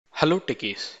Hello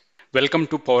techies, welcome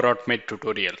to Power Automate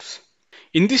tutorials.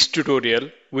 In this tutorial,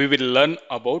 we will learn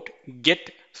about get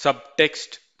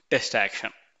subtext test action.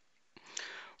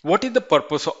 What is the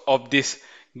purpose of this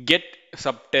get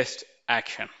subtext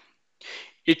action?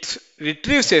 It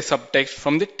retrieves a subtext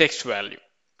from the text value.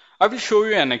 I will show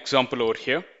you an example over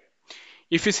here.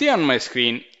 If you see on my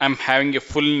screen, I'm having a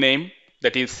full name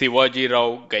that is Shivaji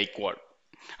Rao Gaikwad.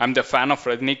 I'm the fan of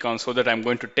Rajnikant, so that I'm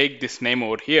going to take this name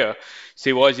over here,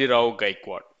 Shivaji Rao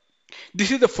Gaikwad. This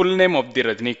is the full name of the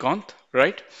Rajnikant,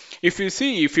 right? If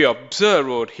you observe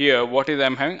over here, what is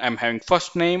I'm having? I'm having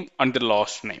first name and the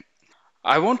last name.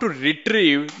 I want to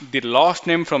retrieve the last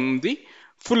name from the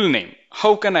full name.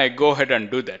 How can I go ahead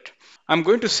and do that? I'm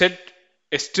going to set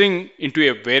a string into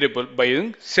a variable by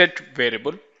using set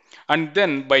variable, and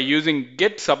then by using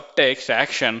get subtext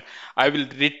action, I will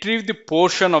retrieve the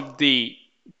portion of the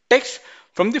text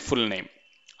from the full name.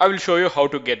 I will show you how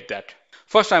to get that.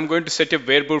 First, I'm going to set a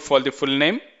variable for the full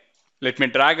name. Let me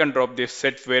drag and drop this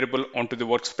set variable onto the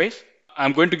workspace.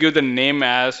 I'm going to give the name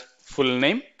as full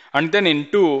name, and then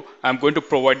into I'm going to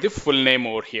provide the full name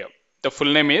over here. The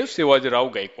full name is Shivaji Rao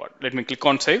Gaikwad. Let me click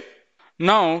on save.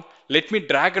 Now let me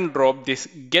drag and drop this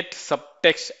get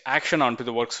subtext action onto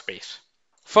the workspace.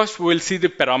 First, we will see the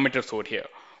parameters over here.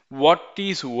 What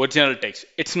is original text?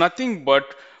 It's nothing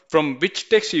but from which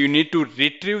text you need to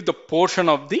retrieve the portion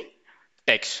of the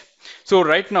text. So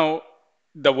right now,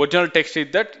 the original text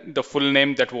is that the full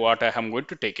name that what I am going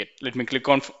to take it. Let me click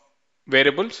on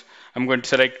variables. I'm going to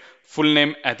select full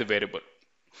name as the variable.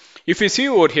 If you see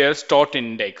over here, start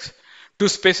index, to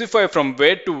specify from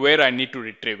where to where I need to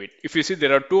retrieve it. If you see,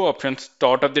 there are two options,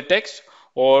 start of the text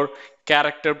or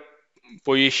character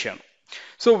position.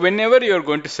 So whenever you are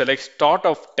going to select start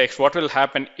of text, what will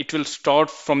happen? It will start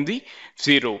from the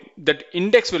 0. That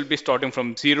index will be starting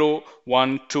from 0,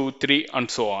 1, 2, 3 and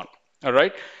so on. All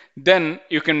right. Then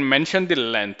you can mention the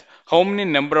length, how many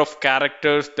number of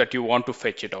characters that you want to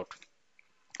fetch it out.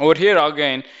 Over here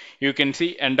again, you can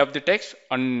see end of the text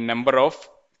and number of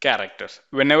characters.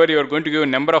 Whenever you are going to give a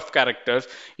number of characters,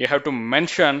 you have to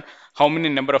mention how many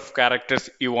number of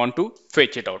characters you want to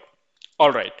fetch it out.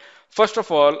 All right. First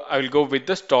of all, I will go with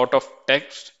the start of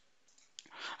text.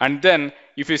 And then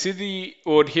if you see the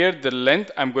over here, the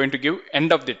length, I'm going to give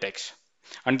end of the text.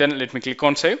 And then let me click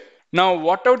on save. Now,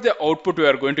 whatever the output we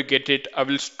are going to get it, I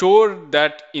will store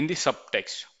that in the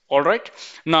subtext. All right.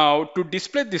 Now to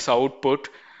display this output,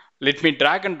 let me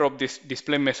drag and drop this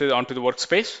display message onto the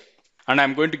workspace. And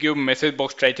I'm going to give message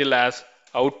box title as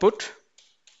output.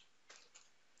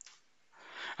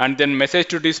 And then message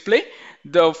to display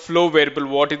the flow variable.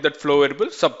 What is that flow variable?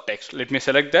 Subtext. Let me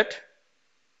select that.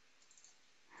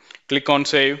 Click on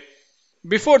save.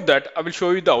 Before that, I will show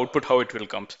you the output, how it will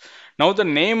come. Now the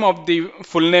name of the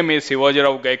full name is Shivaji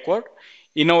Rao Gaikwad.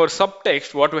 In our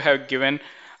subtext, what we have given,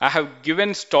 I have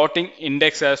given starting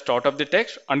index as start of the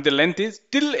text, and the length is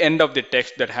till end of the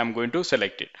text that I am going to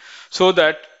select it, so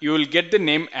that you will get the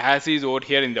name as is over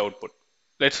here in the output.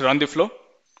 Let's run the flow.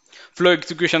 Flow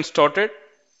execution started.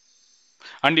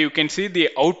 And you can see the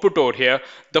output over here,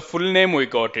 the full name we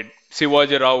got it,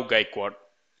 Shivaji Rao Gaikwad.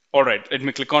 All right, let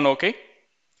me click on OK.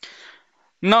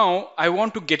 Now I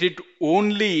want to get it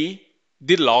only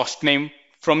the last name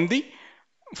from the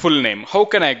full name. How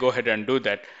can I go ahead and do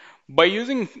that? By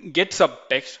using get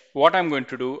subtext, what I'm going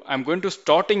to do, I'm going to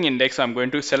starting index, I'm going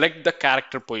to select the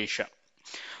character position.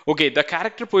 Okay, the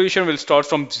character position will start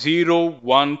from 0,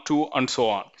 1, 2 and so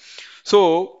on.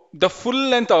 So the full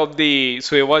length of the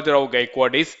Shivaji Rao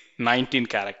Gaikwad is 19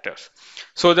 characters.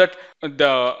 So that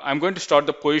I'm going to start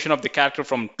the position of the character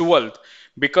from 12th,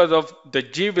 because of the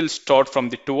G will start from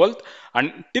the 12th,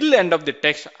 and till the end of the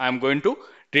text I'm going to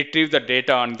retrieve the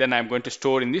data, and then I'm going to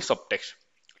store in the subtext.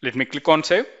 Let me click on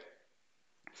save.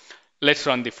 Let's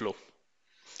run the flow.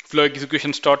 Flow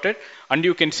execution started, and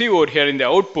you can see over here in the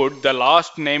output the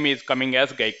last name is coming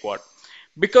as Gaikwad.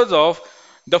 Because of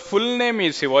the full name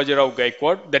is Shivaji Rao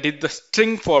Gaikwad, that is the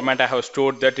string format. I have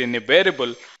stored that in a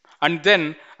variable, and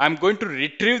then I'm going to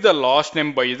retrieve the last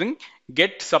name by using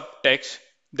get subtext,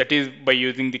 that is by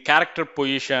using the character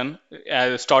position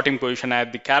as starting position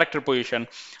as the character position,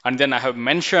 and then I have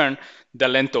mentioned the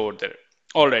length over there.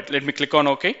 All right, let me click on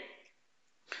OK.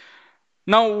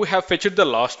 Now we have fetched the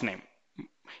last name.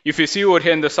 If you see over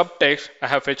here in the subtext, I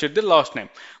have fetched the last name,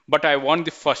 but I want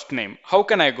the first name. How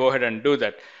can I go ahead and do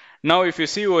that? Now if you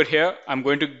see over here, I'm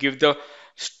going to give the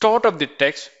start of the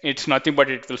text. It's nothing but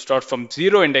it will start from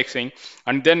 0 indexing,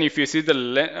 and then if you see the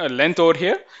length over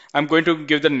here, I'm going to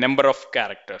give the number of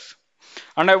characters,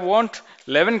 and I want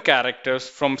 11 characters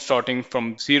from starting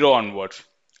from 0 onwards.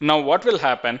 Now what will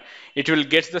happen? It will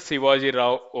get the Shivaji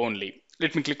Rao only.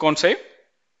 Let me click on save,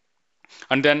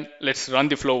 and then let's run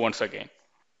the flow once again.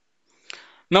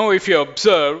 Now if you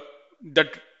observe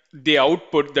that the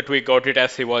output that we got it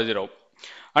as Shiva0,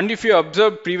 and if you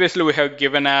observe previously we have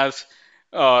given as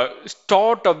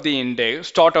start of the index,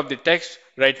 start of the text.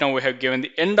 Right now we have given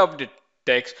the end of the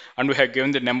text, and we have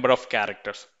given the number of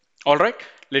characters. All right,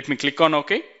 let me click on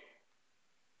OK.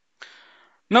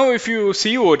 Now if you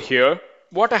see over here,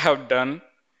 what I have done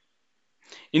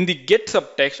in the get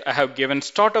subtext, I have given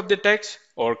start of the text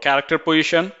or character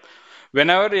position.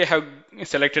 Whenever I have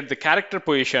selected the character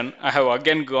position, I have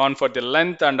again gone for the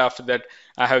length, and after that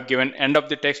I have given end of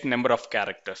the text number of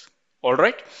characters. All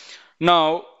right.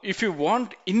 Now, if you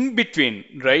want in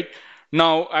between, right,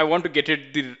 now I want to get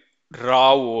it the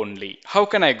raw only. How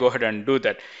can I go ahead and do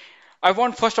that? I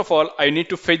want, first of all, I need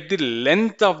to fetch the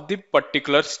length of the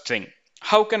particular string.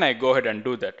 How can I go ahead and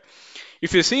do that?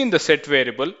 If you see in the set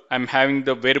variable, I'm having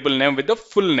the variable name with the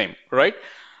full name, right?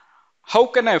 How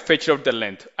can I fetch out the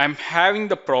length? I'm having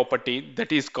the property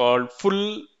that is called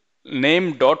full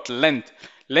name dot length.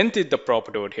 Length is the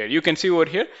property over here. You can see over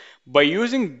here, by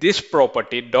using this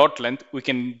property dot length, we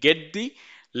can get the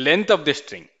length of the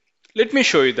string. Let me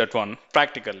show you that one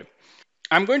practically.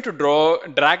 I'm going to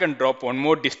drag and drop one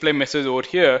more display message over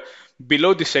here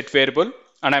below the set variable,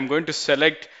 and I'm going to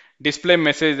select display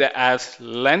message as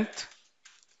length,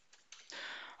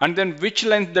 and then which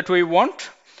length that we want,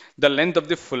 the length of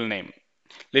the full name.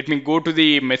 Let me go to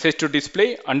the message to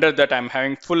display. Under that I'm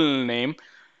having full name.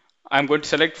 I'm going to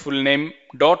select full name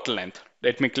dot length.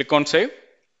 Let me click on save.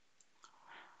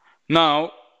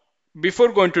 Now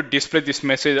before going to display this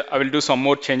message, I will do some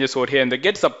more changes over here in the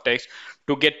get subtext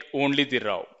to get only the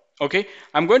raw. Okay,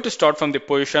 I'm going to start from the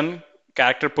position,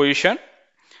 character position.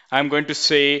 I'm going to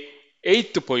say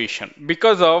 8th position,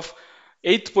 because of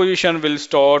 8th position will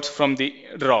start from the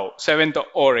raw 7th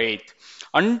or 8th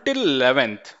until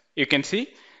 11th. You can see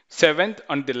 7th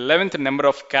and the 11th number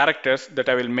of characters, that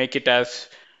I will make it as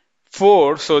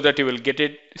 4, so that you will get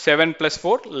it 7 plus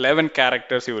 4, 11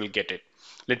 characters you will get it.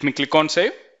 Let me click on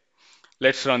save.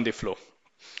 Let's run the flow.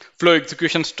 Flow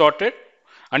execution started,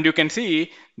 and you can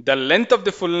see the length of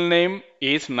the full name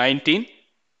is 19.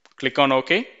 Click on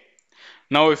OK.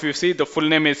 Now if you see, the full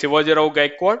name is Shivaji Rao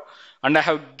Gaikwad, and I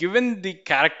have given the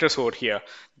characters over here.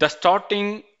 The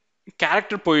starting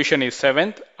character position is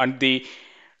 7th, and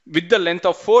with the length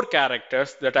of 4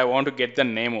 characters that I want to get the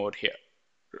name over here.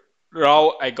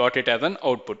 Rao, I got it as an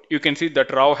output. You can see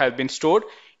that Rao has been stored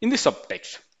in the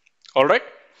subtext. All right,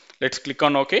 let's click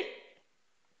on OK.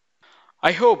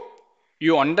 I hope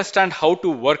you understand how to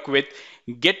work with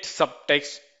get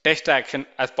subtext text action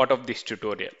as part of this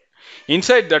tutorial.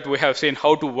 Inside that, we have seen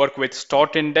how to work with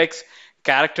start index,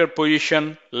 character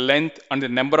position, length, and the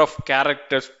number of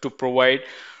characters to provide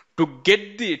to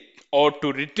get the or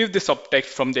to retrieve the subtext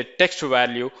from the text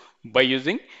value by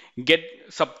using get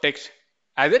subtext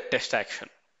as a text action.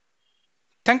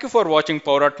 Thank you for watching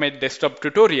Power Automate desktop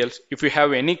tutorials. If you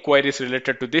have any queries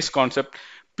related to this concept,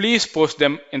 please post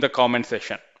them in the comment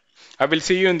section. I will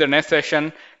see you in the next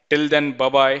session. Till then, bye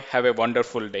bye. Have a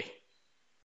wonderful day.